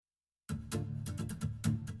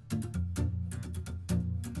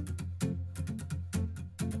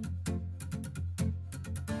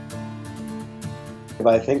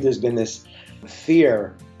But I think there's been this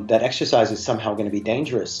fear that exercise is somehow going to be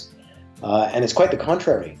dangerous. And it's quite the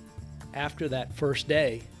contrary. After that first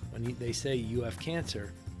day, when they say you have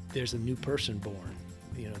cancer, there's a new person born.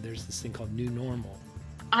 There's this thing called new normal.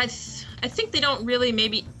 I think they don't really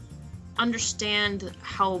maybe understand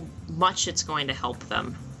how much it's going to help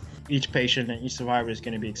them. Each patient and each survivor is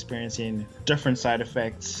going to be experiencing different side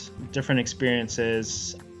effects, different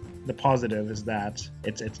experiences. The positive is that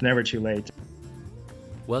it's never too late.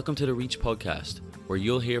 Welcome to the REACH podcast, where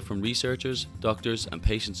you'll hear from researchers, doctors and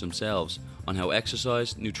patients themselves on how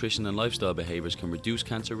exercise, nutrition and lifestyle behaviours can reduce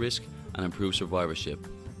cancer risk and improve survivorship.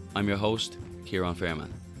 I'm your host, Kieran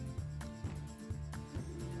Fairman.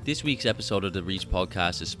 This week's episode of the REACH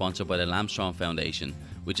podcast is sponsored by the Lamstrong Foundation,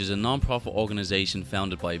 which is a non-profit organisation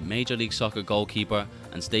founded by Major League Soccer goalkeeper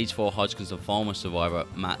and Stage 4 Hodgkin's lymphoma survivor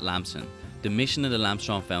Matt Lampson. The mission of the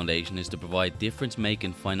Lamstrong Foundation is to provide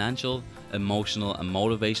difference-making financial, emotional and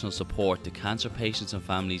motivational support to cancer patients and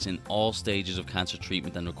families in all stages of cancer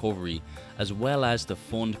treatment and recovery, as well as to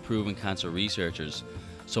fund proven cancer researchers.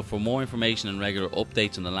 So for more information and regular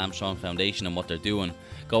updates on the Lamstrong Foundation and what they're doing,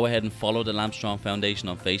 go ahead and follow the Lamstrong Foundation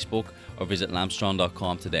on Facebook or visit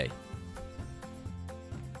lamstrong.com today.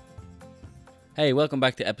 Hey, welcome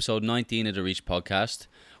back to episode 19 of the REACH podcast.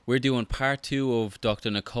 We're doing part 2 of Dr.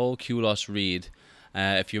 Nicole Kulas-Reid.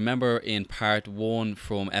 If you remember in part 1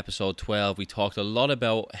 from episode 12, we talked a lot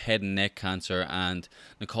about head and neck cancer, and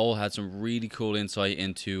Nicole had some really cool insight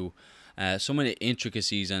into some of the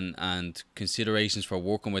intricacies and considerations for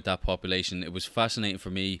working with that population. It was fascinating for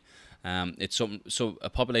me. It's a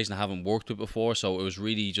population I haven't worked with before, so it was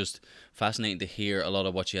really just fascinating to hear a lot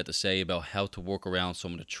of what she had to say about how to work around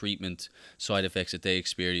some of the treatment side effects that they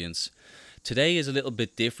experience. Today is a little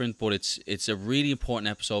bit different, but it's a really important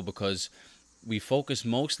episode because we focus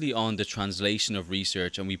mostly on the translation of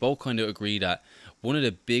research, and we both kind of agree that one of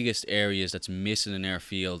the biggest areas that's missing in our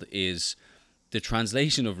field is the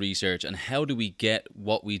translation of research, and how do we get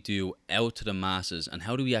what we do out to the masses, and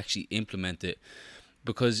how do we actually implement it?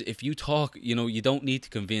 Because if you talk, you don't need to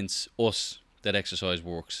convince us that exercise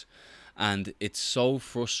works. And it's so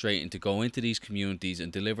frustrating to go into these communities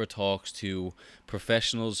and deliver talks to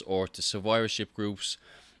professionals or to survivorship groups,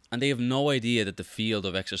 and they have no idea that the field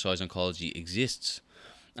of exercise oncology exists.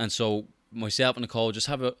 And so myself and Nicole just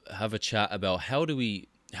have a chat about how do we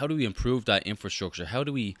improve that infrastructure? How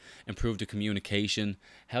do we improve the communication?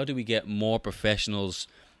 How do we get more professionals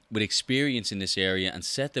with experience in this area and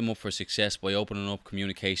set them up for success by opening up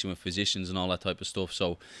communication with physicians and all that type of stuff?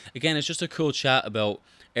 So again, it's just a cool chat about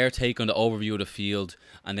our take on the overview of the field,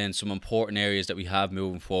 and then some important areas that we have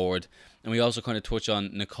moving forward. And we also kind of touch on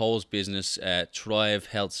Nicole's business, Thrive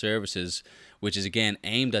Health Services, which is again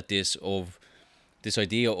aimed at this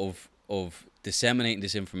idea of disseminating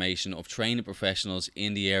this information, of training professionals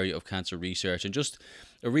in the area of cancer research, and just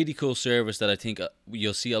a really cool service that I think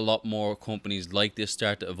you'll see a lot more companies like this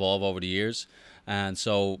start to evolve over the years. And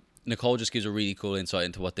so Nicole just gives a really cool insight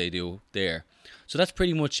into what they do there. So that's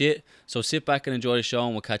pretty much it. So sit back and enjoy the show,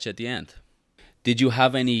 and we'll catch you at the end. Did you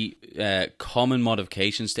have any common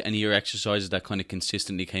modifications to any of your exercises that kind of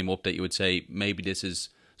consistently came up that you would say maybe this is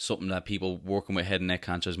something that people working with head and neck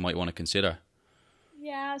cancers might want to consider?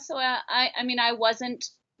 Yeah, so I wasn't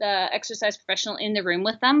the exercise professional in the room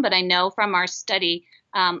with them, but I know from our study,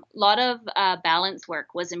 a lot of balance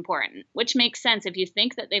work was important, which makes sense if you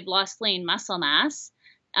think that they've lost lean muscle mass.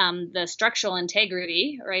 The structural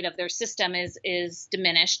integrity, right, of their system is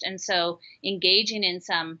diminished, and so engaging in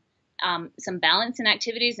some balancing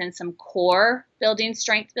activities and some core building,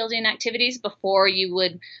 strength building activities before you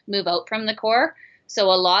would move out from the core. So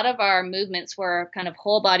a lot of our movements were kind of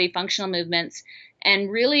whole body functional movements,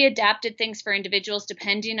 and really adapted things for individuals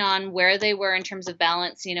depending on where they were in terms of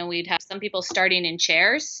balance. We'd have some people starting in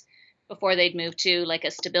chairs before they'd move to like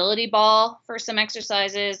a stability ball for some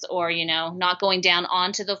exercises, or, not going down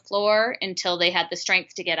onto the floor until they had the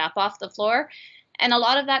strength to get up off the floor. And a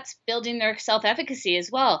lot of that's building their self-efficacy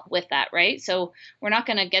as well with that, right? So we're not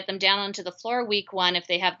going to get them down onto the floor week 1 if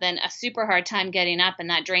they have then a super hard time getting up,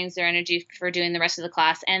 and that drains their energy for doing the rest of the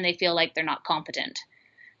class, and they feel like they're not competent.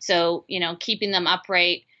 So, keeping them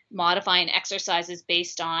upright, modifying exercises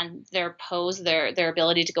based on their pose, their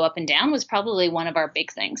ability to go up and down was probably one of our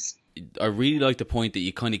big things. I really like the point that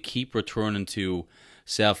you kind of keep returning to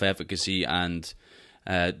self-efficacy, and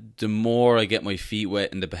the more I get my feet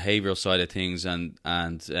wet in the behavioural side of things, and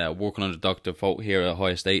working under Dr. Foat here at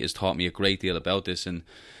Ohio State has taught me a great deal about this, and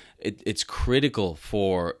it's critical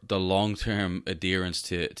for the long-term adherence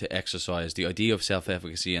to exercise, the idea of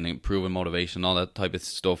self-efficacy and improving motivation, all that type of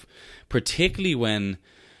stuff, particularly when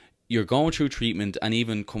you're going through treatment and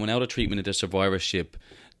even coming out of treatment into survivorship,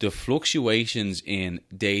 the fluctuations in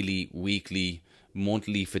daily, weekly,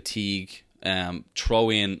 monthly fatigue, throw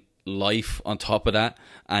in life on top of that,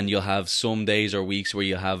 and you'll have some days or weeks where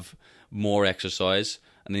you have more exercise,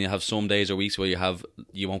 and then you have some days or weeks where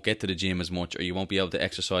you won't get to the gym as much, or you won't be able to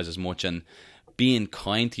exercise as much. And being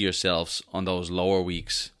kind to yourselves on those lower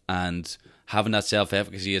weeks and having that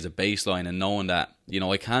self-efficacy as a baseline and knowing that,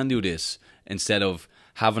 I can do this, instead of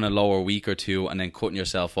having a lower week or two and then cutting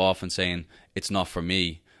yourself off and saying it's not for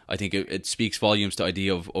me. I think it speaks volumes to the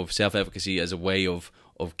idea of self-efficacy as a way of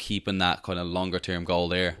keeping that kind of longer term goal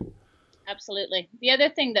there. Absolutely. The other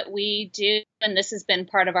thing that we do, and this has been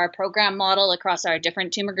part of our program model across our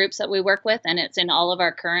different tumor groups that we work with, and it's in all of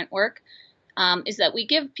our current work, is that we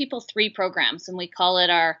give people 3 programs, and we call it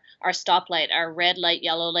our stoplight, our red light,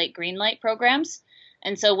 yellow light, green light programs.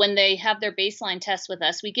 And so when they have their baseline test with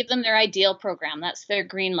us, we give them their ideal program. That's their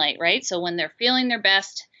green light, right? So when they're feeling their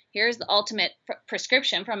best, here's the ultimate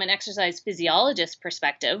prescription from an exercise physiologist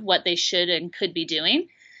perspective, what they should and could be doing.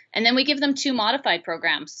 And then we give them 2 modified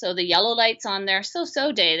programs. So the yellow light's on their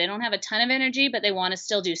so-so day. They don't have a ton of energy, but they want to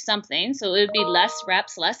still do something. So it would be less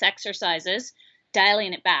reps, less exercises,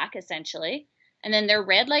 dialing it back essentially. And then their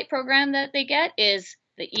red light program that they get is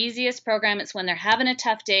the easiest program. It's when they're having a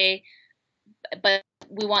tough day, but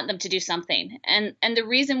we want them to do something. And the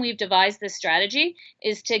reason we've devised this strategy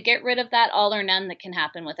is to get rid of that all or none that can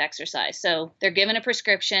happen with exercise. So they're given a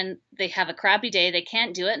prescription, they have a crappy day, they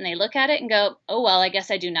can't do it, and they look at it and go, oh, well, I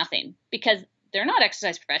guess I do nothing. Because they're not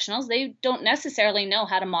exercise professionals. They don't necessarily know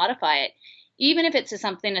how to modify it. Even if it's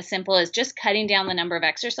something as simple as just cutting down the number of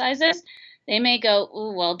exercises, they may go,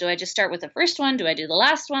 oh, well, do I just start with the first one? Do I do the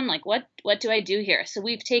last one? Like, what do I do here? So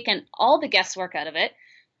we've taken all the guesswork out of it,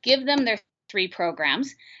 give them their 3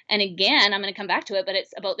 programs. And again, I'm going to come back to it, but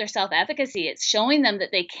it's about their self-efficacy. It's showing them that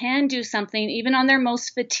they can do something even on their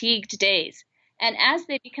most fatigued days. And as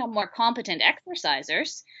they become more competent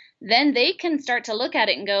exercisers, then they can start to look at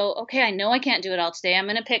it and go, okay, I know I can't do it all today. I'm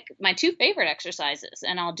going to pick my 2 favorite exercises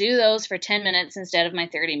and I'll do those for 10 minutes instead of my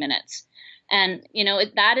 30 minutes. And,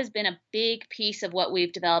 that has been a big piece of what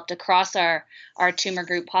we've developed across our tumor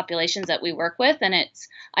group populations that we work with. And it's,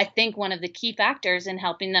 I think, one of the key factors in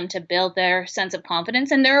helping them to build their sense of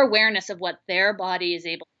confidence and their awareness of what their body is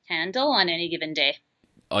able to handle on any given day.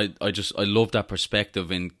 I love that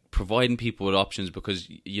perspective in providing people with options, because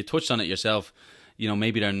you touched on it yourself.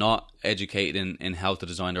 Maybe they're not educated in how to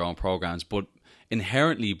design their own programs, but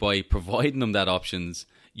inherently by providing them that options,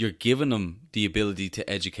 you're giving them the ability to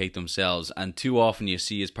educate themselves. And too often you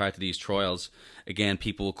see, as part of these trials, again,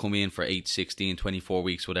 people will come in for 8, 16, 24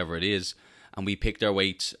 weeks, whatever it is, and we pick their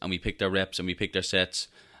weights and we pick their reps and we pick their sets,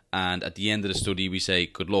 and at the end of the study we say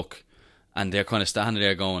good luck, and they're kind of standing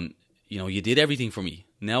there going, you did everything for me,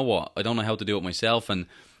 now what? I don't know how to do it myself. And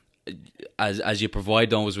as you provide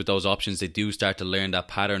those with those options, they do start to learn that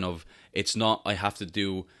pattern of, it's not I have to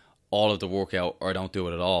do all of the workout or I don't do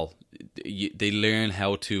it at all. They learn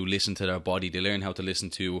how to listen to their body. They learn how to listen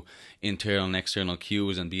to internal and external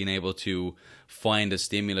cues, and being able to find a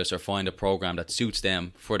stimulus or find a program that suits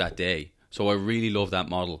them for that day. So I really love that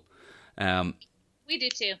model. We do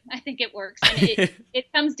too. I think it works. And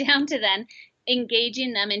it comes down to then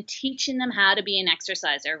engaging them and teaching them how to be an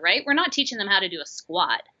exerciser, right? We're not teaching them how to do a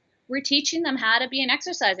squat. We're teaching them how to be an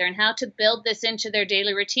exerciser and how to build this into their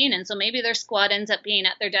daily routine. And so maybe their squat ends up being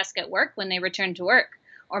at their desk at work when they return to work.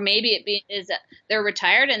 Or maybe is they're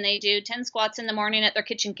retired and they do 10 squats in the morning at their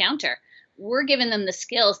kitchen counter. We're giving them the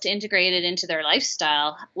skills to integrate it into their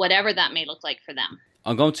lifestyle, whatever that may look like for them.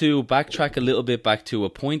 I'm going to backtrack a little bit back to a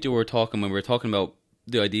point when we were talking about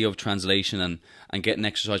the idea of translation and getting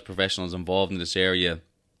exercise professionals involved in this area.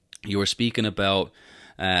 You were speaking about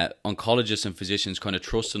oncologists and physicians kind of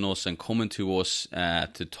trusting us and coming to us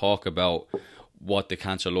to talk about what the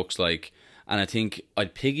cancer looks like. And I think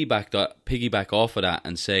I'd piggyback off of that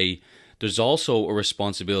and say there's also a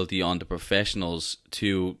responsibility on the professionals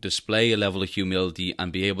to display a level of humility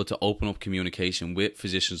and be able to open up communication with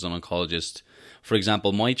physicians and oncologists. For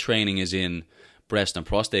example, my training is in breast and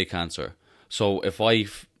prostate cancer. So if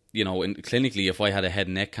clinically, if I had a head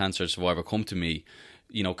and neck cancer survivor come to me,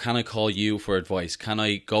 can I call you for advice? Can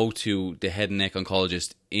I go to the head and neck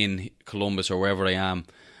oncologist in Columbus or wherever I am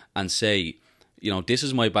and say, this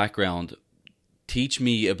is my background. Teach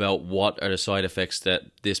me about what are the side effects that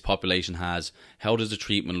this population has. How does the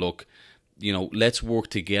treatment look? Let's work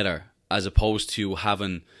together, as opposed to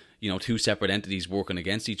having, 2 separate entities working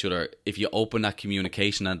against each other. If you open that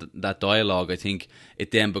communication and that dialogue, I think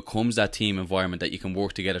it then becomes that team environment that you can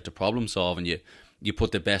work together to problem solve, and you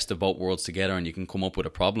put the best of both worlds together and you can come up with a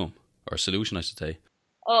problem or a solution, I should say.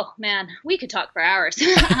 Oh man, we could talk for hours.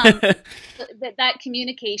 That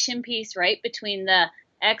communication piece, right, between the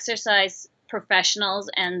exercise professionals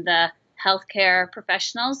and the healthcare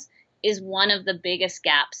professionals is one of the biggest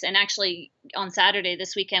gaps. And actually, on Saturday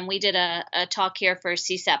this weekend, we did a talk here for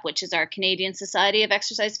CSEP, which is our Canadian Society of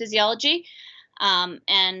Exercise Physiology.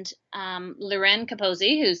 And Lorraine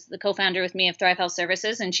Capozzi, who's the co-founder with me of Thrive Health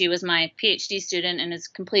Services, and she was my PhD student and is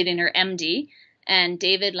completing her MD. And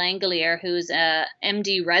David Langelier, who's a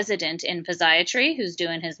MD resident in physiatry, who's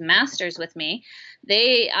doing his master's with me.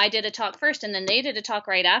 I did a talk first, and then they did a talk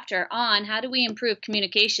right after on how do we improve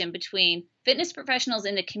communication between fitness professionals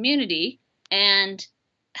in the community and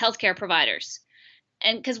healthcare providers.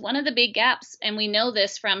 And because one of the big gaps, and we know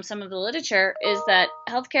this from some of the literature, is that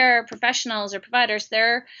healthcare professionals or providers,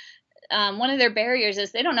 one of their barriers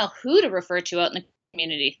is they don't know who to refer to out in the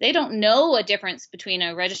community. They don't know a difference between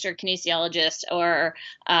a registered kinesiologist or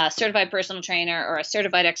a certified personal trainer or a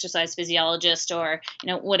certified exercise physiologist or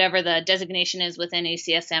whatever the designation is within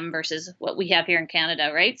ACSM versus what we have here in Canada,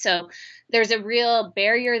 right? So there's a real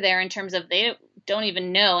barrier there in terms of they don't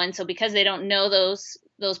even know, and so because they don't know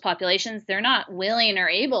those populations, they're not willing or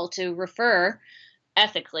able to refer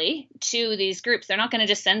ethically to these groups. They're not going to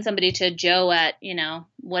just send somebody to Joe at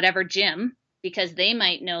whatever gym, because they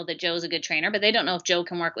might know that Joe's a good trainer, but they don't know if Joe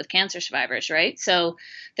can work with cancer survivors, right? So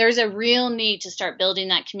there's a real need to start building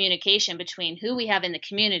that communication between who we have in the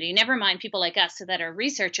community, never mind people like us that are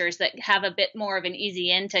researchers that have a bit more of an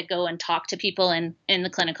easy in to go and talk to people in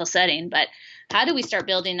the clinical setting. But how do we start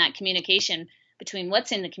building that communication between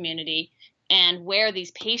what's in the community and where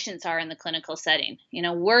these patients are in the clinical setting?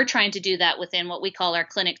 We're trying to do that within what we call our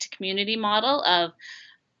clinic to community model of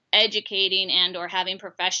educating and or having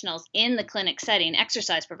professionals in the clinic setting,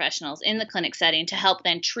 exercise professionals in the clinic setting, to help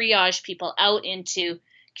then triage people out into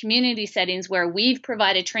community settings where we've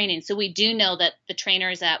provided training. So we do know that the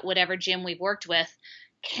trainers at whatever gym we've worked with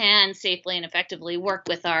can safely and effectively work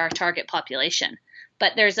with our target population.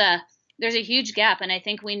 But there's a huge gap, and I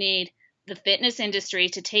think we need the fitness industry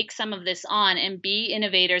to take some of this on and be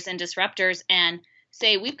innovators and disruptors and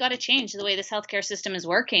say, we've got to change the way this healthcare system is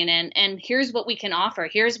working, and here's what we can offer.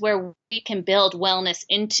 Here's where we can build wellness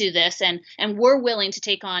into this, and we're willing to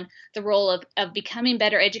take on the role of becoming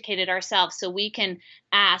better educated ourselves so we can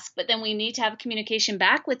ask, but then we need to have communication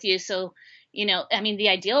back with you. So, the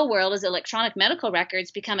ideal world is electronic medical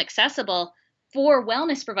records become accessible for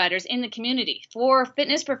wellness providers in the community, for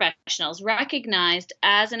fitness professionals recognized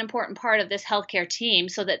as an important part of this healthcare team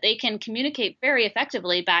so that they can communicate very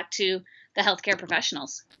effectively back to the healthcare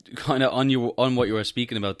professionals. Kind of on what you were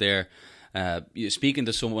speaking about there, speaking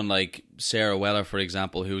to someone like Sarah Weller, for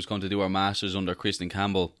example, who's going to do her master's under Kristen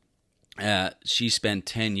Campbell, she spent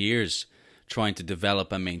 10 years trying to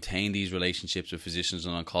develop and maintain these relationships with physicians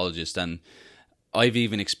and oncologists. And I've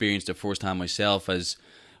even experienced it firsthand myself, as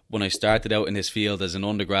when I started out in this field as an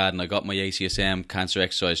undergrad and I got my ACSM cancer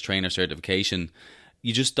exercise trainer certification,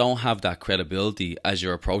 you just don't have that credibility as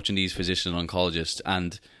you're approaching these physicians and oncologists.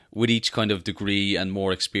 And with each kind of degree and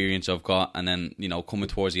more experience I've got, and then, coming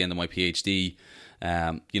towards the end of my PhD,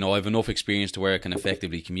 I have enough experience to where I can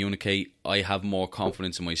effectively communicate. I have more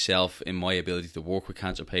confidence in myself, in my ability to work with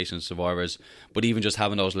cancer patients, survivors. But even just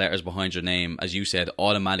having those letters behind your name, as you said,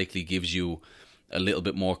 automatically gives you a little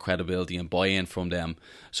bit more credibility and buy-in from them.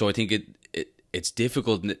 So I think it's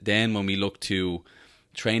difficult then when we look to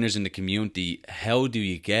trainers in the community. How do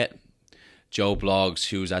you get Joe Bloggs,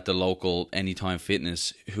 who's at the local Anytime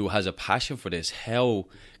Fitness, who has a passion for this? How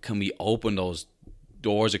can we open those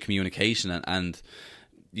doors of communication? And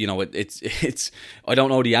it's I don't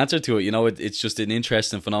know the answer to it. It's just an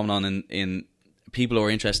interesting phenomenon in people who are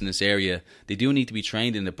interested in this area. They do need to be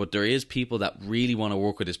trained in it, but there is people that really want to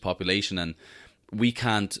work with this population, and we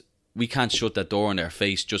can't shut that door in their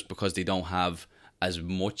face just because they don't have as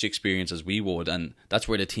much experience as we would. And that's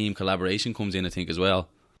where the team collaboration comes in, I think, as well.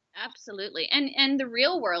 Absolutely. And the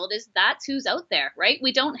real world is that's who's out there, right?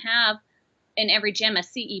 We don't have in every gym a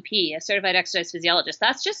CEP, a certified exercise physiologist.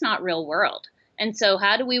 That's just not real world. And so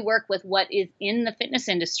how do we work with what is in the fitness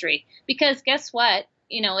industry? Because guess what?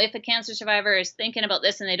 If a cancer survivor is thinking about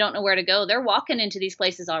this and they don't know where to go, they're walking into these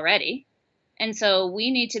places already. And so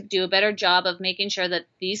we need to do a better job of making sure that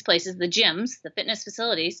these places, the gyms, the fitness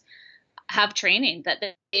facilities, have training, that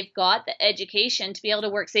they've got the education to be able to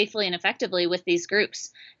work safely and effectively with these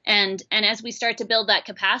groups. And as we start to build that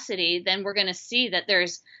capacity, then we're going to see that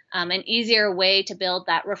there's an easier way to build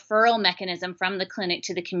that referral mechanism from the clinic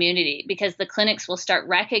to the community, because the clinics will start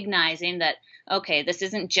recognizing that okay, this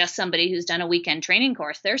isn't just somebody who's done a weekend training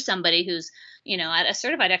course. There's somebody who's, at a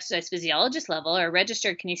certified exercise physiologist level or a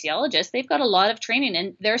registered kinesiologist. They've got a lot of training,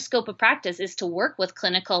 and their scope of practice is to work with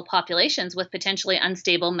clinical populations with potentially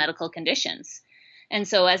unstable medical conditions. And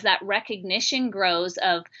so as that recognition grows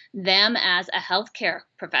of them as a healthcare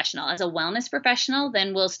professional, as a wellness professional,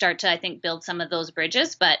 then we'll start to, I think, build some of those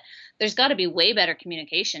bridges. But there's got to be way better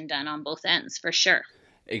communication done on both ends, for sure.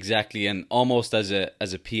 Exactly, and almost as a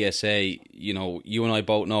PSA, you and I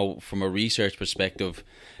both know from a research perspective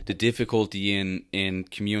the difficulty in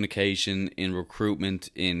communication, in recruitment,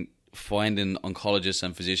 in finding oncologists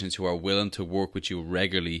and physicians who are willing to work with you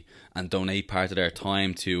regularly and donate part of their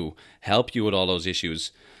time to help you with all those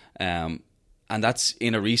issues. And that's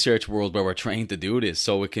in a research world where we're trained to do this,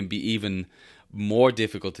 so it can be even more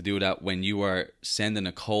difficult to do that when you are sending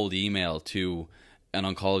a cold email to an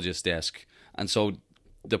oncologist desk. And so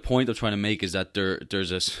the point I'm trying to make is that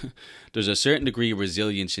there's a certain degree of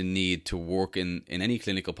resilience you need to work in any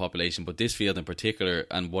clinical population, but this field in particular,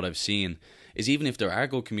 and what I've seen is even if there are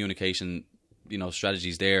good communication,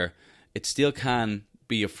 strategies there, it still can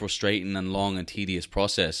be a frustrating and long and tedious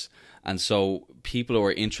process. And so people who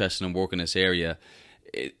are interested in working in this area,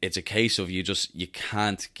 it's a case of you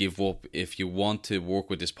can't give up. If you want to work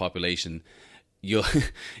with this population, you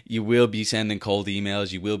will be sending cold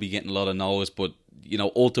emails, you will be getting a lot of no's, but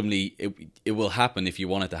ultimately it will happen if you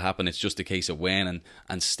want it to happen. It's just a case of when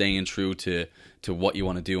and staying true to what you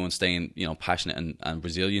want to do and staying passionate and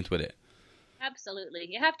resilient with it. Absolutely.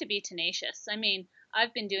 You have to be tenacious. I mean,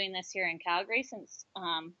 I've been doing this here in Calgary since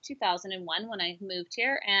 2001 when I moved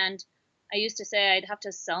here, and I used to say I'd have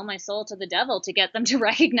to sell my soul to the devil to get them to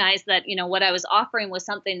recognize that, what I was offering was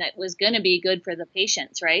something that was going to be good for the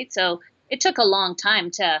patients, right? So it took a long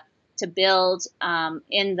time to build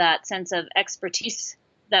in that sense of expertise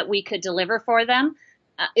that we could deliver for them.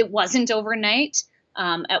 It wasn't overnight.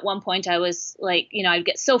 At one point I was like, I'd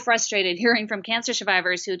get so frustrated hearing from cancer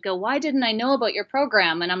survivors who'd go, "Why didn't I know about your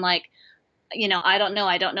program?" And I'm like, I don't know.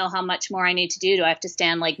 I don't know how much more I need to do. Do I have to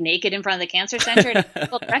stand like naked in front of the cancer center to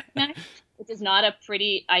people recognize? Which is not a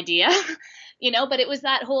pretty idea, but it was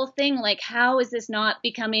that whole thing, like, how is this not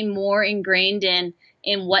becoming more ingrained in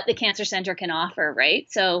what the cancer center can offer, right?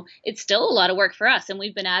 So it's still a lot of work for us, and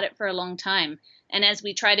we've been at it for a long time. And as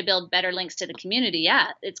we try to build better links to the community,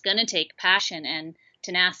 it's going to take passion and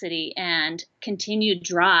tenacity and continued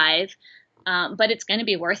drive, but it's going to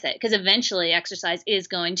be worth it because eventually exercise is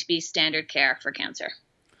going to be standard care for cancer.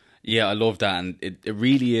 Yeah, I love that, and it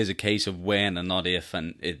really is a case of when and not if,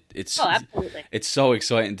 and it's absolutely. It's so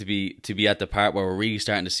exciting to be at the part where we're really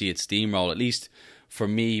starting to see it steamroll. At least for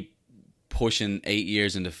me, pushing 8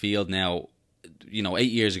 years in the field now.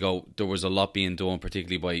 8 years ago, there was a lot being done,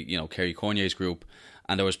 particularly by, Kerry Cornier's group,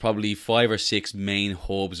 and there was probably 5 or 6 main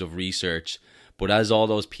hubs of research. But as all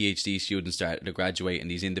those PhD students started to graduate and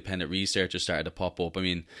these independent researchers started to pop up, I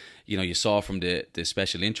mean, you saw from the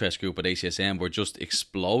special interest group at ACSM, we're just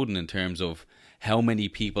exploding in terms of how many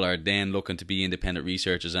people are then looking to be independent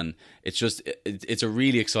researchers. And it's a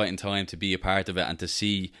really exciting time to be a part of it and to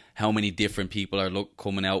see how many different people are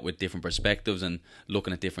coming out with different perspectives and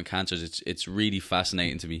looking at different cancers. It's really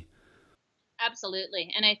fascinating to me.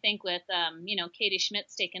 Absolutely. And I think with, Katie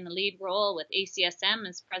Schmidt's taking the lead role with ACSM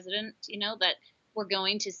as president, that we're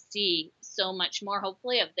going to see so much more,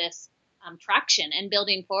 hopefully, of this traction and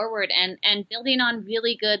building forward and building on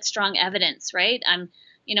really good, strong evidence, right?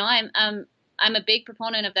 I'm a big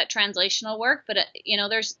proponent of that translational work, but,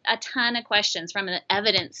 there's a ton of questions from the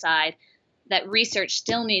evidence side that research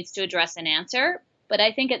still needs to address and answer. But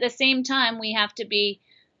I think at the same time, we have to be,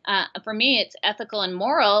 for me, it's ethical and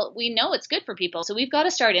moral. We know it's good for people. So we've got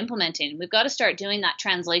to start implementing. We've got to start doing that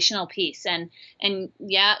translational piece and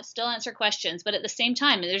still answer questions. But at the same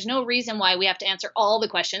time, there's no reason why we have to answer all the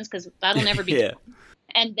questions because that'll never be done.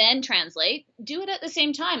 And then translate. Do it at the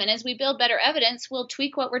same time. And as we build better evidence, we'll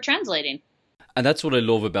tweak what we're translating. And that's what I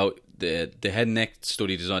love about the head and neck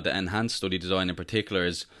study design, the enhanced study design in particular,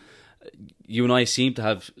 is you and I seem to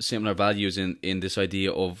have similar values in this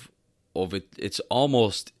idea of it. It's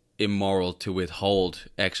almost immoral to withhold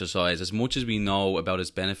exercise as much as we know about its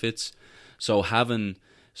benefits. So having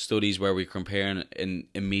studies where we compare an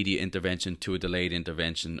immediate intervention to a delayed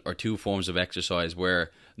intervention, or two forms of exercise where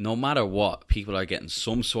no matter what, people are getting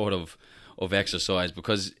some sort of exercise,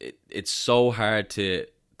 because it's so hard to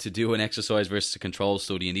do an exercise versus a control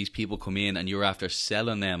study, and these people come in and you're after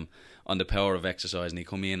selling them on the power of exercise, and they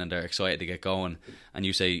come in and they're excited to get going, and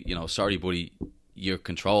you say, sorry buddy, you're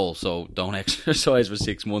control, so don't exercise for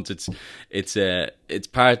 6 months. It's a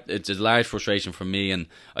large frustration for me, and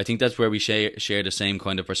I think that's where we share the same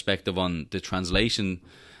kind of perspective on the translation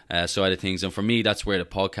side of things. And for me, that's where the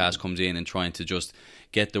podcast comes in, and trying to just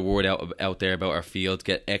get the word out there about our field,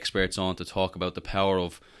 get experts on to talk about the power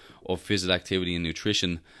of physical activity and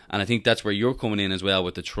nutrition. And I think that's where you're coming in as well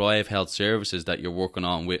with the Thrive Health Services that you're working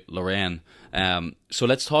on with Lorraine. So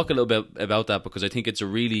let's talk a little bit about that, because I think it's a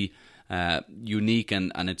really unique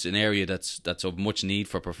and it's an area that's of much need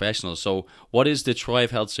for professionals. So what is the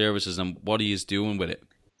Thrive Health Services, and what are you doing with it?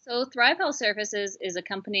 So Thrive Health Services is a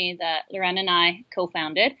company that Lorraine and I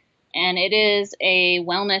co-founded, and it is a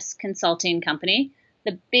wellness consulting company.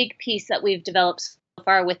 The big piece that we've developed so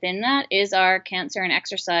far within that is our cancer and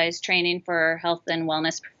exercise training for health and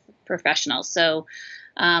wellness professionals. So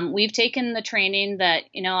we've taken the training that,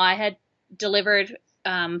 I had delivered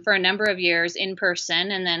for a number of years in person.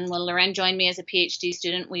 And then when Lorraine joined me as a PhD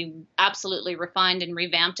student, we absolutely refined and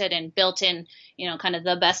revamped it and built in, kind of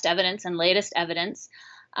the best evidence and latest evidence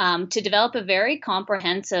to develop a very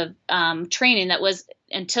comprehensive training that was,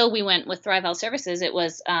 until we went with Thrive Health Services, it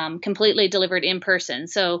was completely delivered in person.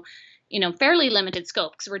 So, fairly limited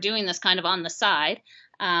scope, because we're doing this kind of on the side.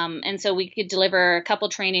 And so we could deliver a couple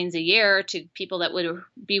trainings a year to people that would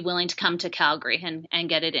be willing to come to Calgary and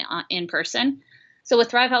get it in person. So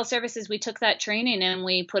with Thrive Health Services, we took that training and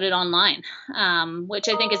we put it online, which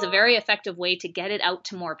I think is a very effective way to get it out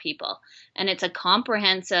to more people. And it's a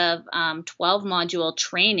comprehensive 12-module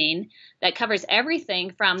training that covers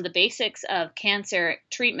everything from the basics of cancer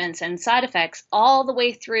treatments and side effects all the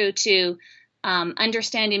way through to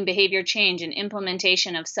understanding behavior change and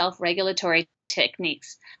implementation of self-regulatory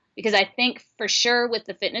techniques. Because I think for sure with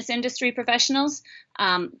the fitness industry professionals,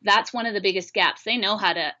 that's one of the biggest gaps. They know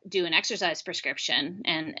how to do an exercise prescription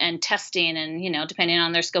and testing and, depending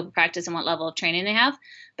on their scope of practice and what level of training they have.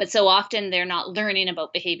 But so often they're not learning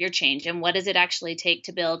about behavior change and what does it actually take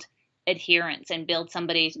to build adherence and build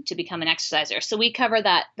somebody to become an exerciser. So we cover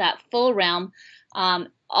that full realm,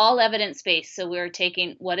 all evidence-based. So we're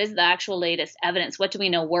taking what is the actual latest evidence, what do we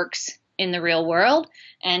know works in the real world,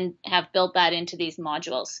 and have built that into these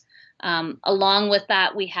modules. Along with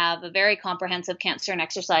that, we have a very comprehensive cancer and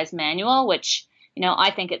exercise manual, which,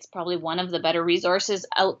 I think it's probably one of the better resources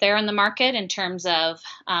out there in the market in terms of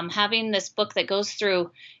having this book that goes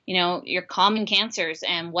through, your common cancers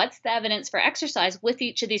and what's the evidence for exercise with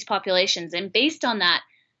each of these populations. And based on that,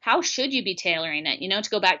 how should you be tailoring it? To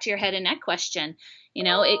go back to your head and neck question,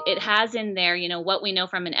 it has in there, what we know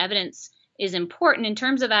from an evidence is important in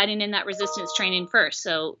terms of adding in that resistance training first.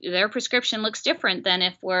 So their prescription looks different than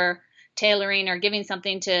if we're tailoring or giving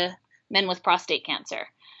something to men with prostate cancer.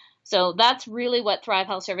 So that's really what Thrive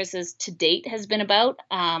Health Services to date has been about.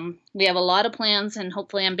 We have a lot of plans and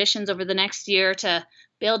hopefully ambitions over the next year to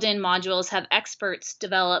build in modules, have experts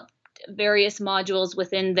develop various modules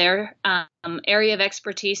within their area of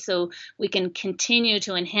expertise so we can continue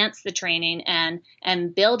to enhance the training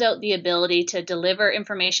and build out the ability to deliver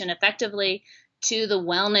information effectively to the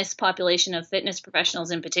wellness population of fitness professionals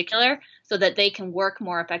in particular so that they can work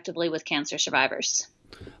more effectively with cancer survivors.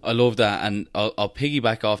 I love that, and I'll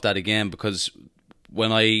piggyback off that again, because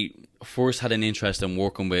when I first had an interest in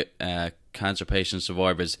working with cancer patient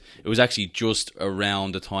survivors, it was actually just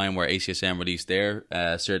around the time where ACSM released their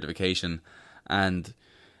certification. And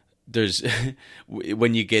there's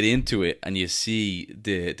when you get into it and you see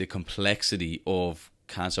the complexity of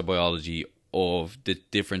cancer biology, of the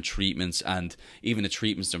different treatments, and even the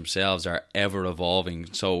treatments themselves are ever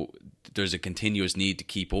evolving, so there's a continuous need to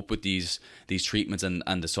keep up with these treatments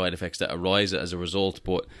and the side effects that arise as a result.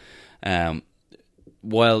 But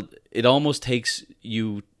while it almost takes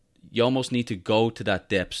you almost need to go to that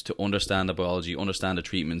depths to understand the biology, understand the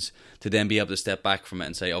treatments, to then be able to step back from it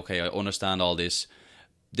and say, okay, I understand all this.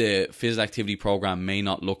 The physical activity program may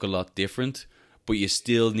not look a lot different, but you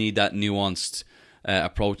still need that nuanced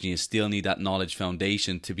approach, and you still need that knowledge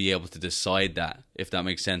foundation to be able to decide that, if that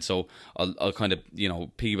makes sense. So I'll kind of,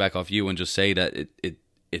 piggyback off you and just say that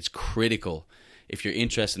it's critical. If you're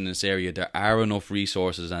interested in this area, there are enough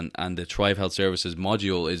resources, and the Thrive Health Services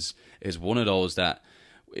module is one of those that,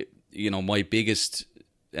 my biggest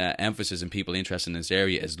emphasis in people interested in this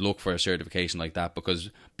area is look for a certification like that,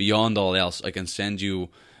 because beyond all else, I can send you,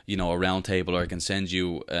 a round table, or I can send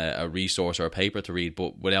you a resource or a paper to read,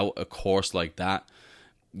 but without a course like that,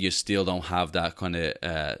 you still don't have that kind of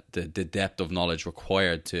the depth of knowledge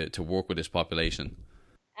required to work with this population.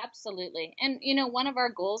 Absolutely. And, one of our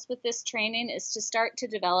goals with this training is to start to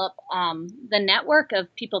develop the network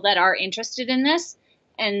of people that are interested in this.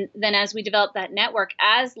 And then as we develop that network,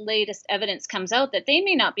 as latest evidence comes out that they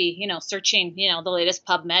may not be, searching, the latest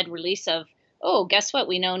PubMed release of, oh, guess what?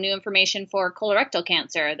 We know new information for colorectal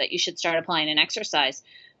cancer that you should start applying in exercise.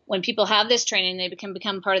 when people have this training, they can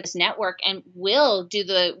become part of this network and will do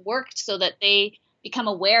the work so that they become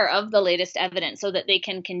aware of the latest evidence so that they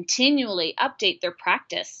can continually update their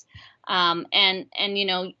practice. And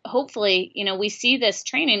hopefully, we see this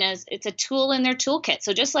training as it's a tool in their toolkit.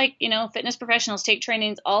 So just like, fitness professionals take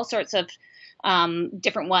trainings, all sorts of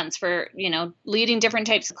different ones for, leading different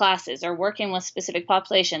types of classes or working with specific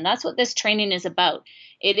population. That's what this training is about.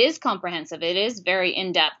 It is comprehensive. It is very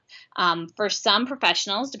in-depth. For some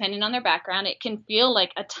professionals, depending on their background, it can feel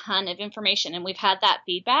like a ton of information. And we've had that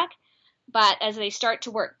feedback. But as they start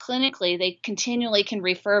to work clinically, they continually can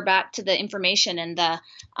refer back to the information and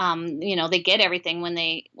they get everything when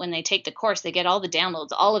they take the course. They get all the downloads.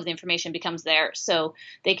 All of the information becomes theirs. So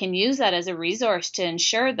they can use that as a resource to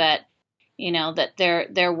ensure that, that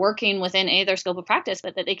they're working within their scope of practice,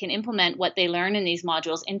 but that they can implement what they learn in these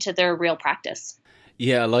modules into their real practice.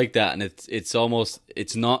 Yeah, I like that. And it's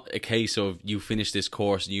not a case of you finish this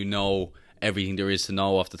course and you know everything there is to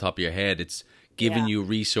know off the top of your head. It's giving you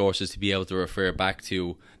resources to be able to refer back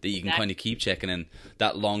to that you can kind of keep checking, and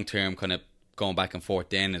that long-term kind of going back and forth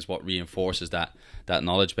then is what reinforces that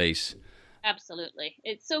knowledge base. Absolutely.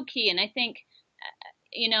 It's so key. And I think,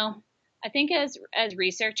 as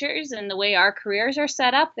researchers and the way our careers are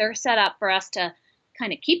set up, they're set up for us to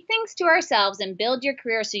kind of keep things to ourselves and build your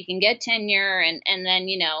career so you can get tenure and then,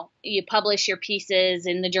 you publish your pieces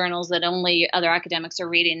in the journals that only other academics are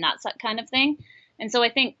reading, that kind of thing. And so I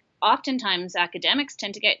think oftentimes academics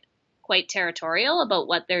tend to get quite territorial about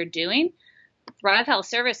what they're doing. Thrive Health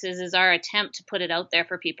Services is our attempt to put it out there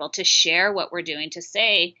for people, to share what we're doing, to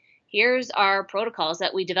say, here's our protocols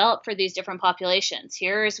that we develop for these different populations.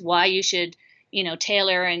 Here's why you should,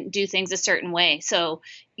 tailor and do things a certain way. So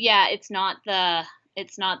yeah, it's not the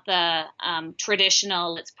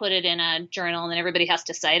traditional, let's put it in a journal and then everybody has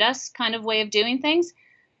to cite us kind of way of doing things.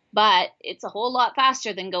 But it's a whole lot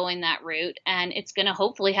faster than going that route, and it's going to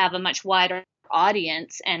hopefully have a much wider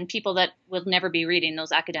audience and people that will never be reading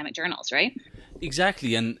those academic journals, right?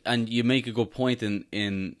 Exactly, and you make a good point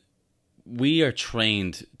in we are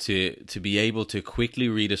trained to be able to quickly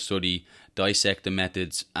read a study, dissect the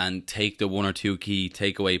methods, and take the one or two key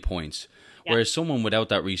takeaway points. Yeah. Whereas someone without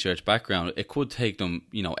that research background, it could take them,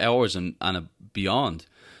 hours and beyond.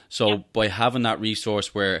 So by having that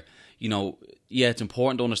resource where, it's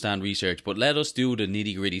important to understand research, but let us do the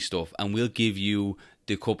nitty-gritty stuff and we'll give you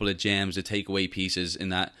the couple of gems, the takeaway pieces in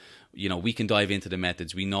that, we can dive into the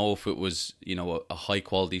methods. We know if it was, a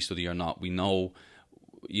high-quality study or not. We know,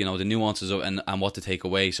 the nuances of and what to take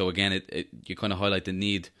away. So again, you kind of highlight the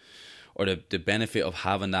need or the benefit of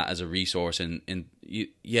having that as a resource. And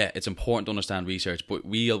it's important to understand research, but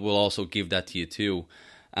we will also give that to you too.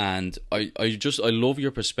 And I love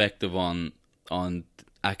your perspective on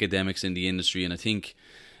academics in the industry, and I think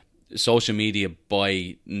social media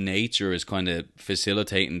by nature is kind of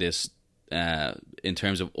facilitating this in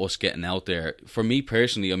terms of us getting out there. For me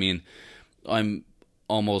personally, I mean, I'm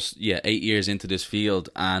almost 8 years into this field,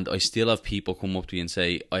 and I still have people come up to me and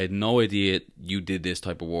say, I had no idea you did this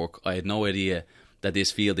type of work. I had no idea that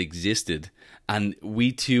this field existed. And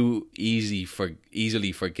we too easily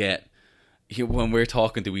forget when we're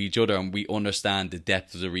talking to each other and we understand the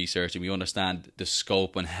depth of the research and we understand the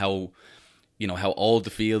scope and how old the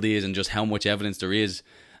field is and just how much evidence there is,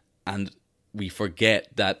 and we forget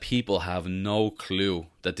that people have no clue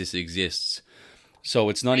that this exists. So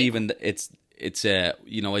it's not even, it's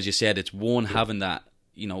as you said, it's one, having that,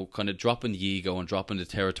 kind of dropping the ego and dropping the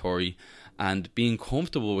territory and being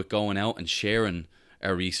comfortable with going out and sharing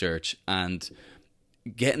our research and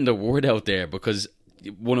getting the word out there. Because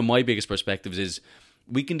one of my biggest perspectives is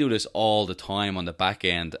we can do this all the time on the back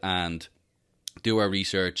end and do our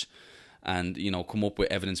research and, come up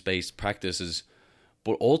with evidence-based practices.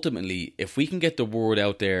 But ultimately, if we can get the word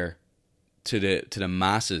out there to the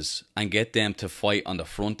masses and get them to fight on the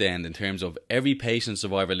front end in terms of every patient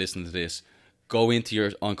survivor listening to this, go into your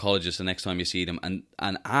oncologist the next time you see them and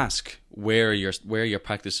ask where your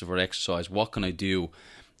practice for exercise, what can I do?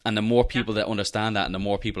 And the more people that understand that and the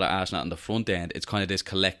more people are asking that on the front end, it's kind of this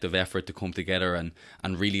collective effort to come together and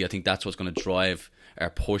really I think that's what's going to drive our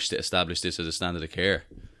push to establish this as a standard of care.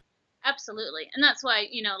 Absolutely. And that's why,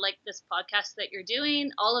 like this podcast that you're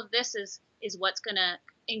doing, all of this is what's going to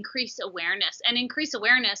increase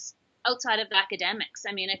awareness outside of the academics.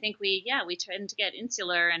 I mean, I think we tend to get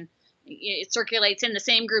insular and it circulates in the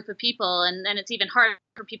same group of people. And then it's even harder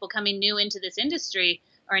for people coming new into this industry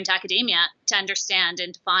or into academia to understand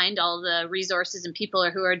and to find all the resources and people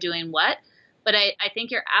who are doing what. But I think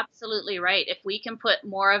you're absolutely right. If we can put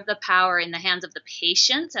more of the power in the hands of the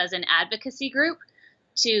patients as an advocacy group,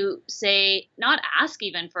 to say, not ask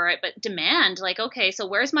even for it, but demand, like, okay, so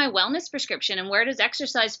where's my wellness prescription and where does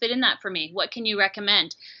exercise fit in that for me? What can you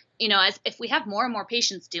recommend? As if we have more and more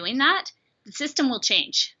patients doing that, the system will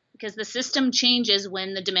change, because the system changes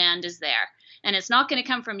when the demand is there. And it's not going to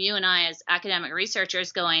come from you and I as academic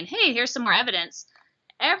researchers going, hey, here's some more evidence.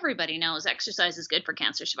 Everybody knows exercise is good for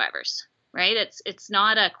cancer survivors, right? It's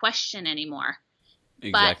not a question anymore.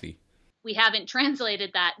 Exactly. But we haven't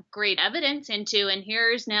translated that great evidence into, and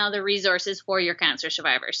here's now the resources for your cancer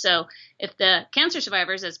survivors. So if the cancer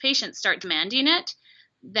survivors as patients start demanding it,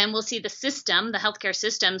 then we'll see the system, the healthcare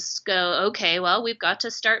systems go, okay, well, we've got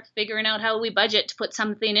to start figuring out how we budget to put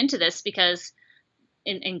something into this, because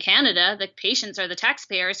in Canada, the patients are the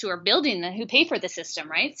taxpayers who are who pay for the system,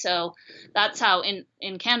 right? So that's how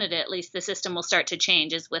in Canada, at least, the system will start to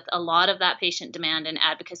change, is with a lot of that patient demand and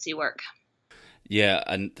advocacy work. Yeah,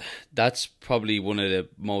 and that's probably one of the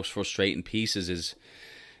most frustrating pieces is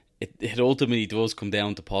it ultimately does come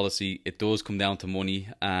down to policy. It does come down to money.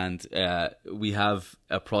 And we have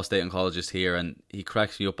a prostate oncologist here, and he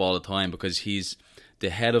cracks me up all the time because he's the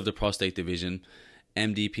head of the prostate division,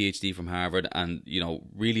 MD, PhD from Harvard, and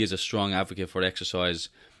really is a strong advocate for exercise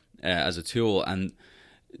as a tool. And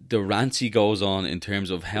the rants he goes on in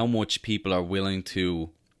terms of how much people are willing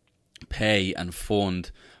to pay and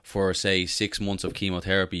fund for, say, 6 months of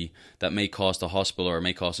chemotherapy that may cost a hospital or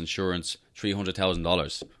may cost insurance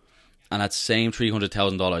 $300,000. And that same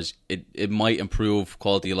 $300,000, it might improve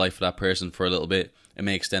quality of life for that person for a little bit. It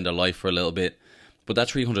may extend their life for a little bit. But that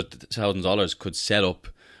 $300,000 could set up,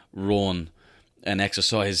 run an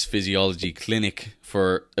exercise physiology clinic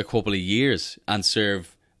for a couple of years and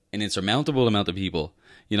serve an insurmountable amount of people.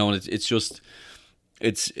 And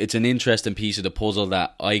it's an interesting piece of the puzzle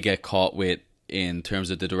that I get caught with in terms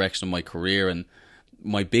of the direction of my career. And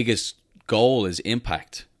my biggest goal is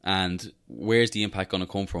impact. And where's the impact going to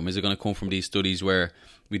come from? Is it going to come from these studies where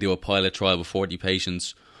we do a pilot trial with 40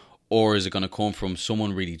 patients? Or is it going to come from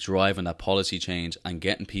someone really driving that policy change and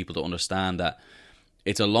getting people to understand that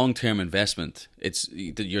it's a long-term investment? It's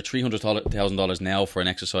your $300,000 now for an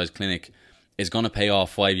exercise clinic is going to pay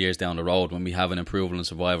off 5 years down the road when we have an improvement in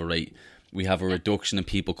survival rate. We have a reduction in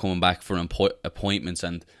people coming back for appointments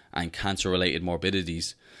and cancer-related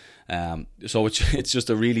morbidities. So it's just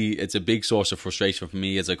it's a big source of frustration for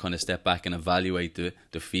me as I kind of step back and evaluate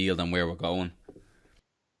the field and where we're going.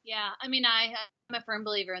 Yeah, I mean, I'm a firm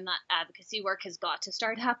believer in that advocacy work has got to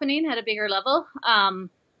start happening at a bigger level. I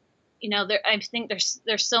think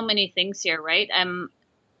there's so many things here, right?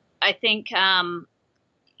 I think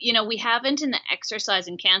we haven't in the exercise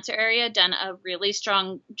and cancer area done a really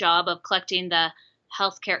strong job of collecting the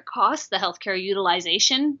healthcare costs, the healthcare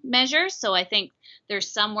utilization measures. So I think there's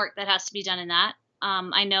some work that has to be done in that.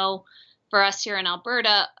 I know for us here in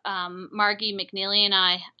Alberta, Margie McNeely and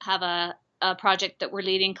I have a project that we're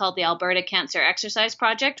leading called the Alberta Cancer Exercise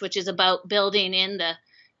Project, which is about building in the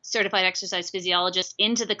certified exercise physiologist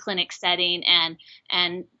into the clinic setting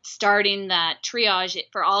and starting that triage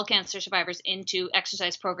for all cancer survivors into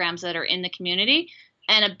exercise programs that are in the community.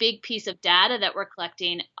 And a big piece of data that we're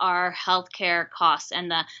collecting are healthcare costs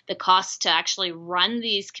and the costs to actually run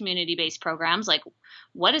these community-based programs. Like,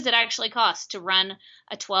 what does it actually cost to run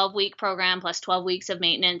a 12-week program plus 12 weeks of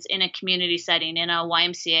maintenance in a community setting, in a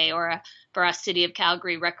YMCA or for a City of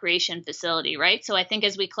Calgary recreation facility, right? So I think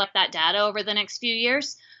as we collect that data over the next few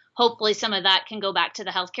years, hopefully some of that can go back to the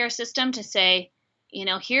healthcare system to say,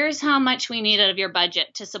 here's how much we need out of your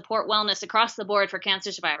budget to support wellness across the board for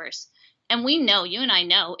cancer survivors. And we know, you and I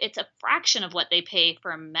know, it's a fraction of what they pay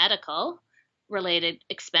for medical related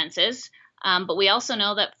expenses. But we also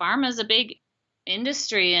know that pharma is a big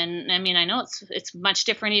industry. And I mean, I know it's much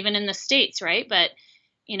different even in the States, right? But,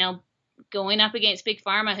 going up against big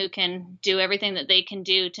pharma who can do everything that they can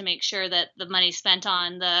do to make sure that the money spent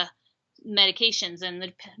on the medications and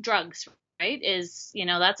the drugs, right, is,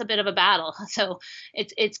 that's a bit of a battle. So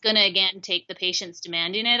it's going to, again, take the patients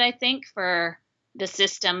demanding it, I think, for the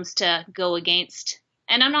systems to go against.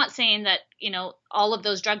 And I'm not saying that, all of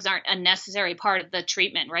those drugs aren't a necessary part of the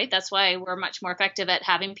treatment, right? That's why we're much more effective at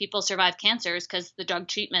having people survive cancers, because the drug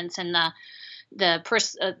treatments and the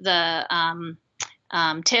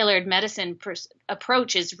tailored medicine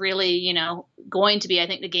approach is really, going to be, I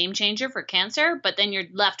think, the game changer for cancer. But then you're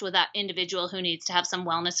left with that individual who needs to have some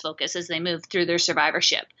wellness focus as they move through their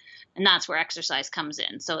survivorship. And that's where exercise comes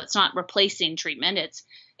in. So it's not replacing treatment.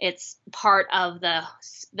 It's part of the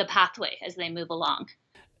pathway as they move along.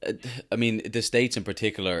 I mean, the States in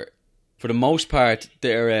particular, for the most part,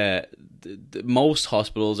 most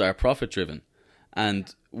hospitals are profit driven.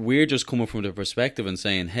 And we're just coming from the perspective and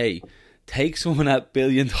saying, hey, take some of that $1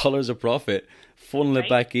 billion of profit, funnel it Right.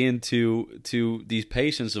 back into these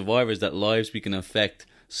patient survivors that lives we can affect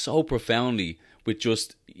so profoundly with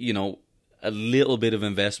just, a little bit of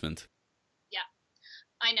investment. Yeah,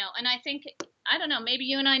 I know. And I think, I don't know, maybe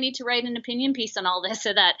you and I need to write an opinion piece on all this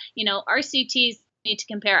so that, RCTs need to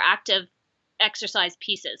compare active exercise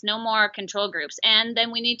pieces, no more control groups. And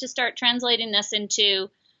then we need to start translating this into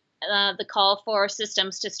the call for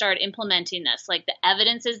systems to start implementing this. Like, the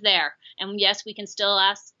evidence is there. And yes, we can still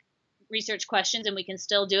ask research questions and we can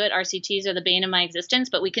still do it. RCTs are the bane of my existence,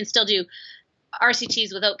 but we can still do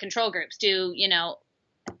RCTs without control groups, do,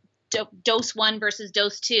 dose 1 versus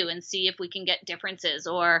dose 2 and see if we can get differences,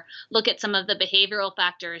 or look at some of the behavioral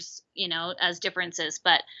factors, as differences.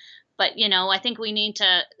 But I think we need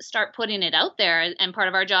to start putting it out there. And part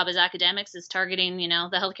of our job as academics is targeting, the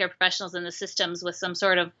healthcare professionals and the systems with some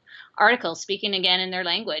sort of article speaking again in their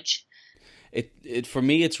language. It for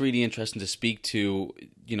me, it's really interesting to speak to,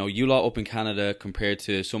 you lot up in Canada compared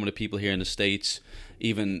to some of the people here in the States,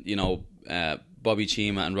 even, Bobby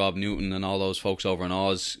Chima and Rob Newton and all those folks over in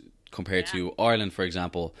Oz compared to Ireland, for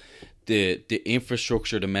example. The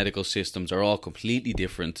infrastructure, the medical systems are all completely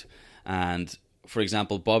different. And for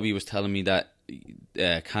example, Bobby was telling me that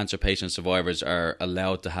cancer patient survivors are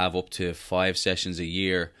allowed to have up to 5 sessions a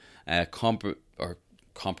year complemented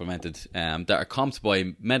that are comped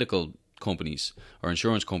by medical companies or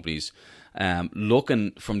insurance companies.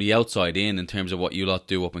 Looking from the outside in terms of what you lot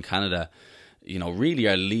do up in Canada, really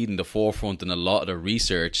are leading the forefront in a lot of the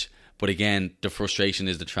research. But again, the frustration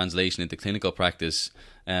is the translation into clinical practice.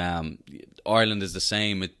 Ireland is the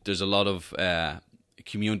same. There's a lot of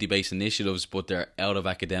community-based initiatives, but they're out of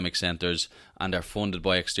academic centres and they're funded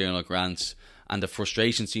by external grants. And the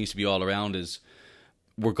frustration seems to be all around is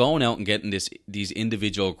we're going out and getting these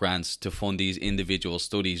individual grants to fund these individual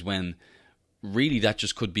studies when really that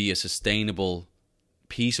just could be a sustainable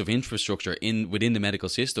piece of infrastructure within the medical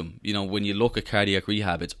system. When you look at cardiac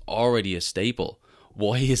rehab, it's already a staple.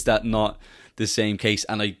 Why is that not the same case?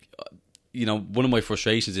 And one of my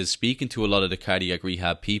frustrations is speaking to a lot of the cardiac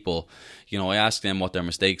rehab people. I ask them what their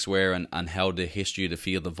mistakes were and how the history of the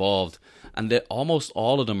field evolved. And almost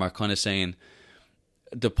all of them are kind of saying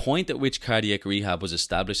the point at which cardiac rehab was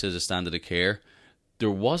established as a standard of care,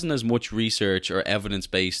 there wasn't as much research or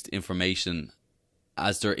evidence-based information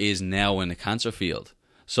as there is now in the cancer field.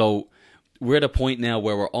 So we're at a point now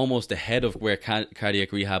where we're almost ahead of where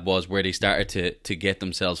cardiac rehab was, where they started to get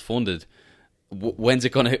themselves funded. When's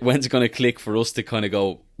it gonna click for us to kind of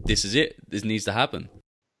go, this is it, this needs to happen?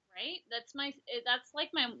 Right. That's like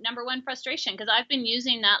my number one frustration, because I've been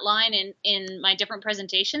using that line in my different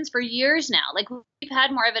presentations for years now. Like, we've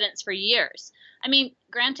had more evidence for years. I mean,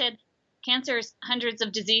 granted, cancer's hundreds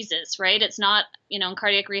of diseases, right? It's not, in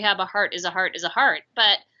cardiac rehab, a heart is a heart is a heart.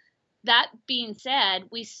 But that being said,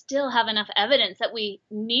 we still have enough evidence that we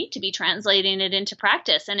need to be translating it into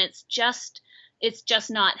practice, and it's just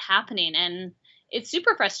not happening. And it's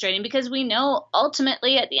super frustrating because we know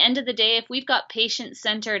ultimately at the end of the day, if we've got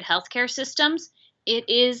patient-centered healthcare systems, it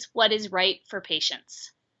is what is right for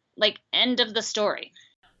patients. Like, end of the story.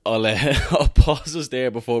 I'll pause us there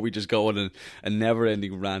before we just go on a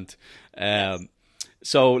never-ending rant.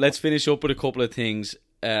 So let's finish up with a couple of things.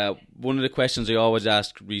 One of the questions I always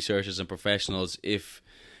ask researchers and professionals, if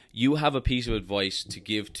you have a piece of advice to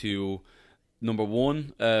give to, number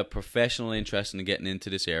one, a professional interested in getting into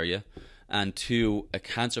this area, and two, a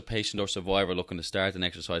cancer patient or survivor looking to start an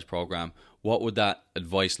exercise program, what would that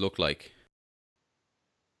advice look like?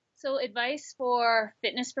 So, advice for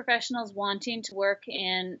fitness professionals wanting to work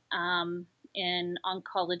in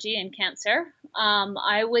oncology and cancer,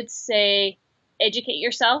 I would say educate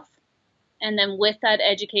yourself, and then with that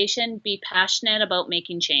education, be passionate about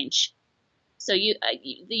making change. So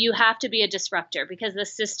you have to be a disruptor, because the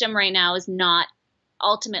system right now is not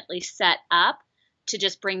ultimately set up to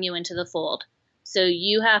just bring you into the fold. So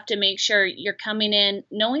you have to make sure you're coming in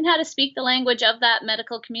knowing how to speak the language of that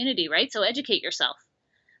medical community, right? So educate yourself,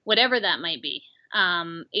 whatever that might be.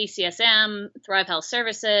 ACSM, Thrive Health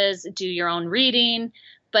Services, do your own reading,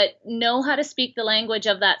 but know how to speak the language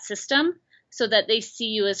of that system so that they see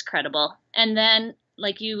you as credible. And then,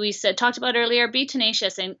 like we talked about earlier, be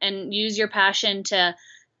tenacious and use your passion to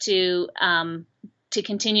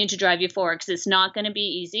continue to drive you forward, because it's not going to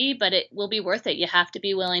be easy, but it will be worth it. You have to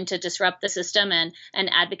be willing to disrupt the system and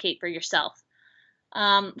advocate for yourself.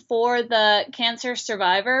 For the cancer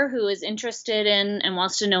survivor who is interested in and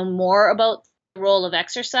wants to know more about the role of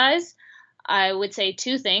exercise, I would say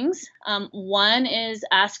two things. One is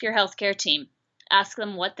ask your healthcare team. Ask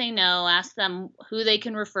them what they know. Ask them who they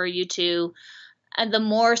can refer you to. And the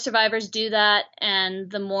more survivors do that,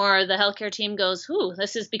 and the more the healthcare team goes, "Ooh,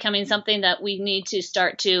 this is becoming something that we need to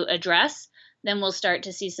start to address," then we'll start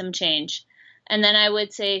to see some change. And then I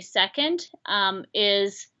would say second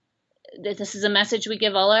is, this is a message we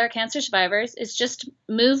give all our cancer survivors, is just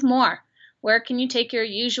move more. Where can you take your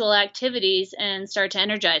usual activities and start to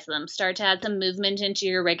energize them? Start to add some movement into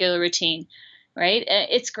your regular routine, right?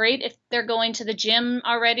 It's great if they're going to the gym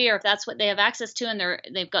already, or if that's what they have access to and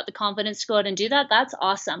they've got the confidence to go out and do that. That's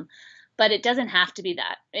awesome. But it doesn't have to be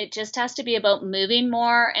that. It just has to be about moving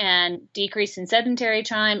more and decreasing sedentary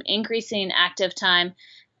time, increasing active time,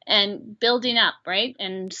 and building up, right?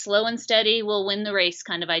 And slow and steady will win the race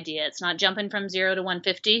kind of idea. It's not jumping from 0 to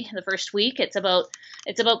 150 the first week. It's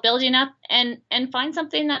about building up and find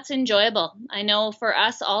something that's enjoyable. I know for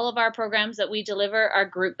us, all of our programs that we deliver are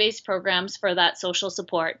group-based programs for that social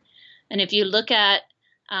support. And if you look at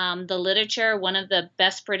the literature, one of the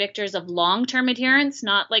best predictors of long-term adherence,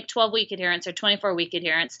 not like 12-week adherence or 24-week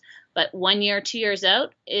adherence, but 1 year, 2 years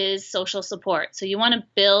out, is social support. So you want to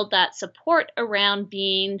build that support around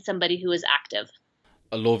being somebody who is active.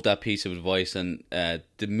 I love that piece of advice, and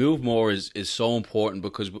the move more is so important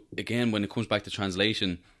because, again, when it comes back to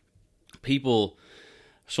translation,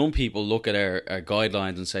 some people look at our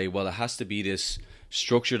guidelines and say, well, it has to be this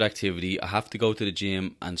structured activity. I have to go to the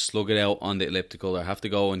gym and slug it out on the elliptical, or I have to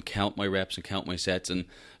go and count my reps and count my sets, and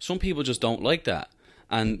some people just don't like that.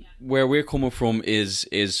 And where we're coming from is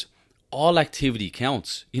all activity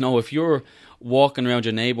counts. You know, if you're walking around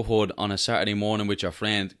your neighborhood on a Saturday morning with your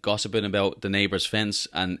friend, gossiping about the neighbor's fence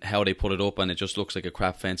and how they put it up and it just looks like a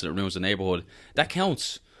crap fence and it ruins the neighborhood, that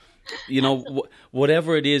counts. You know,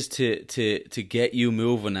 whatever it is to get you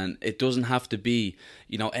moving, and it doesn't have to be,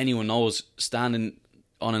 you know, anyone knows standing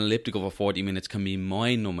on an elliptical for 40 minutes can be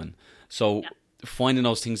mind-numbing. So finding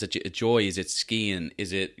those things that you enjoy, is it skiing,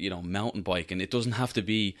 is it, you know, mountain biking? It doesn't have to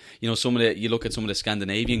be, you know, you look at some of the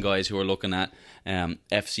Scandinavian guys who are looking at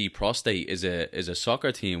FC Prostate is a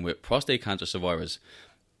soccer team with prostate cancer survivors.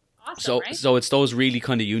 Awesome, right? So it's those really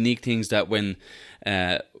kind of unique things that when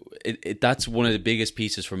that's one of the biggest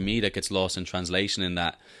pieces for me that gets lost in translation, in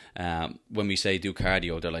that when we say do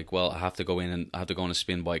cardio, they're like, well, I have to go in and I have to go on a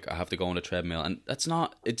spin bike, I have to go on a treadmill, and that's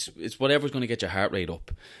not, it's whatever's going to get your heart rate up.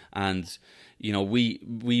 And you know,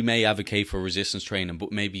 we may advocate for resistance training,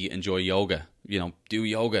 but maybe enjoy yoga, you know, do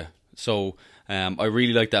yoga. So I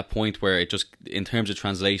really like that point where it just, in terms of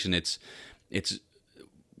translation, it's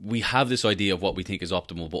we have this idea of what we think is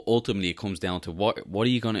optimal, but ultimately it comes down to what are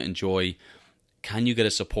you going to enjoy? Can you get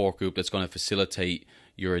a support group that's going to facilitate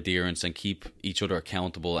your adherence and keep each other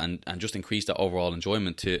accountable, and just increase that overall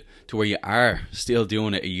enjoyment to where you are still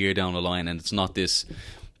doing it a year down the line, and it's not this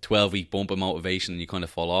 12-week bump of motivation and you kind of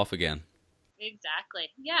fall off again. Exactly.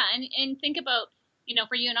 Yeah, and think about, you know,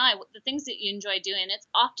 for you and I, the things that you enjoy doing, it's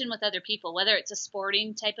often with other people, whether it's a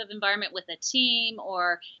sporting type of environment with a team,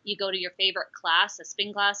 or you go to your favorite class, a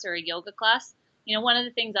spin class or a yoga class. You know, one of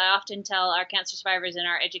the things I often tell our cancer survivors in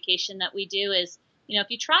our education that we do is, you know,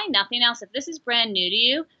 if you try nothing else, if this is brand new to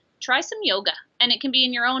you, try some yoga. And it can be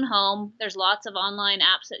in your own home. There's lots of online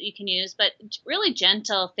apps that you can use, but really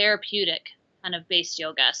gentle, therapeutic kind of based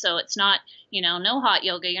yoga. So it's not, you know, no hot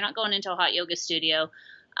yoga. You're not going into a hot yoga studio.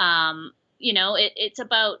 You know, it's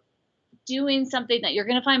about doing something that you're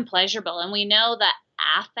going to find pleasurable. And we know that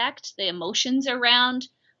affect, the emotions around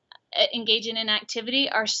engaging in activity,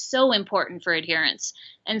 are so important for adherence.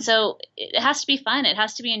 And so it has to be fun. It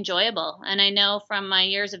has to be enjoyable. And I know from my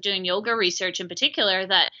years of doing yoga research in particular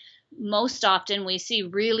that most often we see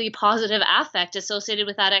really positive affect associated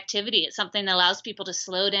with that activity. It's something that allows people to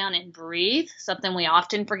slow down and breathe, something we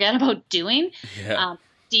often forget about doing. Yeah.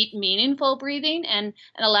 Deep, meaningful breathing, and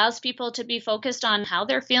allows people to be focused on how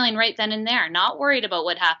they're feeling right then and there, not worried about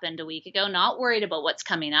what happened a week ago, not worried about what's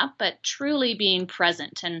coming up, but truly being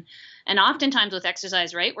present. And oftentimes with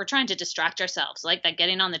exercise, right, we're trying to distract ourselves, like that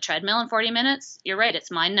getting on the treadmill in 40 minutes. You're right, it's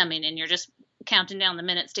mind numbing, and you're just counting down the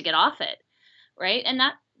minutes to get off it, right? And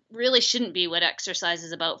that really shouldn't be what exercise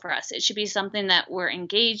is about for us. It should be something that we're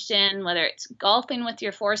engaged in, whether it's golfing with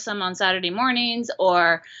your foursome on Saturday mornings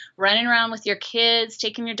or running around with your kids,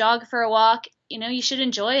 taking your dog for a walk. You know, you should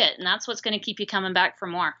enjoy it, and that's what's going to keep you coming back for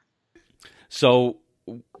more. So,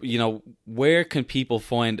 you know, where can people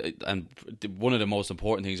find, and one of the most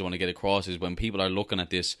important things I want to get across is when people are looking at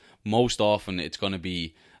this, most often it's going to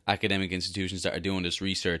be academic institutions that are doing this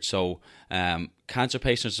research. So cancer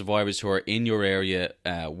patient survivors who are in your area,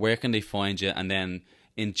 where can they find you? And then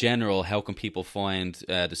in general, how can people find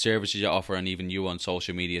the services you offer, and even you on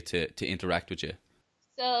social media to interact with you?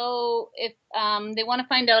 So if they want to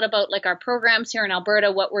find out about like our programs here in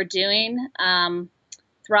Alberta, what we're doing,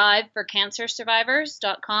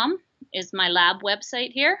 thriveforcancersurvivors.com is my lab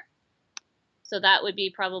website here. So that would be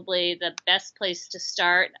probably the best place to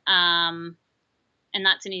start. And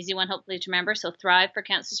that's an easy one, hopefully, to remember. So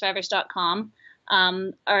thriveforcancersurvivors.com.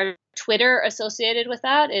 Our Twitter associated with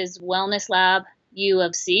that is Wellness Lab U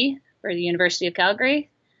of C for the University of Calgary.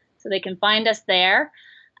 So they can find us there.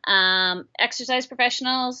 Exercise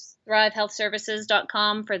professionals,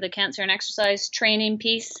 thrivehealthservices.com for the cancer and exercise training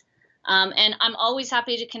piece. And I'm always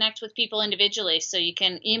happy to connect with people individually. So you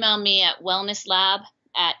can email me at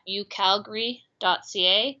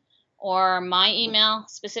wellnesslab@ucalgary.ca, or my email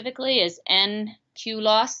specifically is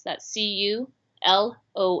nqlos, that's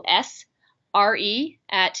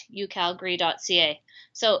CULOSRE@ucalgary.ca.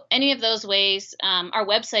 So any of those ways, our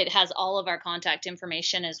website has all of our contact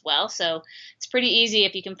information as well. So it's pretty easy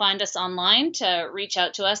if you can find us online to reach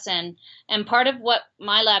out to us. And part of what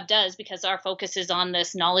my lab does, because our focus is on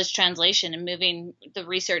this knowledge translation and moving the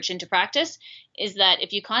research into practice, is that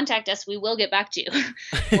if you contact us, we will get back to you.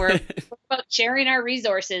 We're about sharing our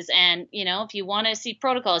resources. And, you know, if you want to see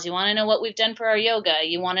protocols, you want to know what we've done for our yoga,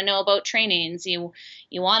 you want to know about trainings, you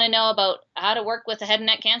want to know about how to work with a head and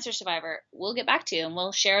neck cancer survivor, we'll get back to you and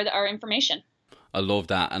we'll share our information. I love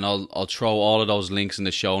that, and I'll throw all of those links in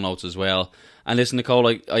the show notes as well. And listen, Nicole,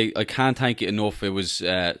 I can't thank you enough. It was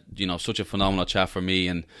such a phenomenal chat for me,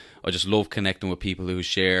 and I just love connecting with people who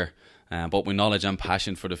share both my knowledge and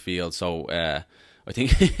passion for the field. So I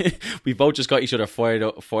think we both just got each other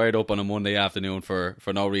fired up on a Monday afternoon for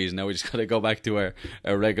no reason. Now we just got to go back to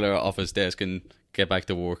our regular office desk and get back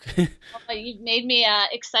to work. Well, you've made me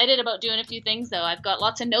excited about doing a few things, though. I've got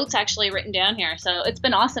lots of notes actually written down here. So it's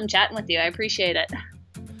been awesome chatting with you. I appreciate it.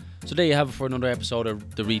 So there you have it for another episode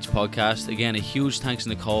of the Reach podcast. Again, a huge thanks to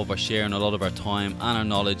Nicole for sharing a lot of our time and our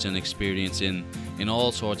knowledge and experience in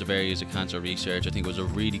all sorts of areas of cancer research. I think it was a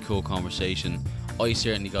really cool conversation. I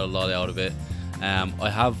certainly got a lot out of it. I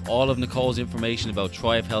have all of Nicole's information about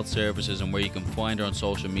Thrive Health Services and where you can find her on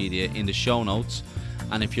social media in the show notes.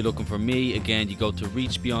 And if you're looking for me, again, you go to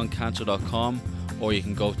reachbeyondcancer.com, or you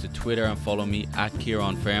can go to Twitter and follow me at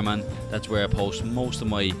Kieran Fairman. That's where I post most of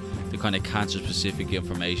the kind of cancer specific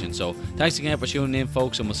information. So thanks again for tuning in,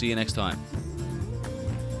 folks, and we'll see you next time.